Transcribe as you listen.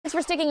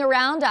Thanks for sticking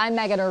around. I'm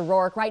Megan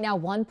O'Rourke. Right now,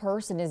 one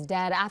person is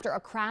dead after a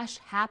crash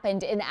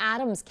happened in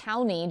Adams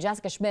County.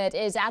 Jessica Schmidt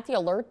is at the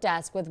alert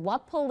desk with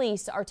what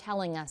police are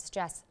telling us.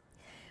 Jess.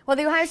 Well,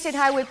 the Ohio State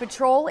Highway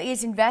Patrol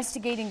is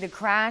investigating the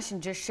crash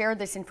and just shared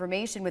this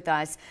information with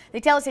us. They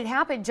tell us it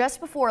happened just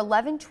before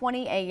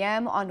 11:20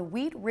 a.m. on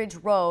Wheat Ridge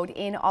Road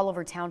in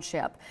Oliver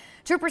Township.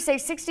 Troopers say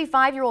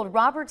 65-year-old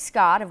Robert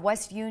Scott of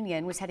West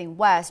Union was heading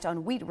west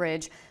on Wheat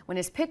Ridge when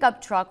his pickup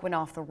truck went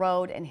off the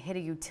road and hit a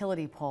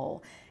utility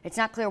pole. It's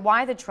not clear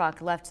why the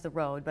truck left the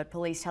road, but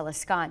police tell us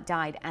Scott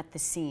died at the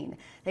scene.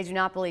 They do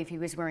not believe he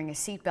was wearing a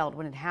seatbelt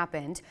when it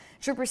happened.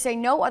 Troopers say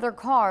no other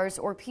cars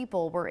or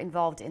people were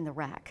involved in the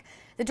wreck.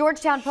 The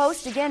Georgetown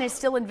Post, again, is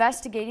still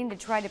investigating to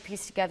try to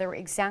piece together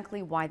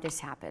exactly why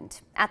this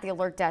happened. At the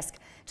alert desk,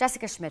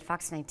 Jessica Schmidt,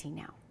 Fox 19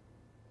 Now.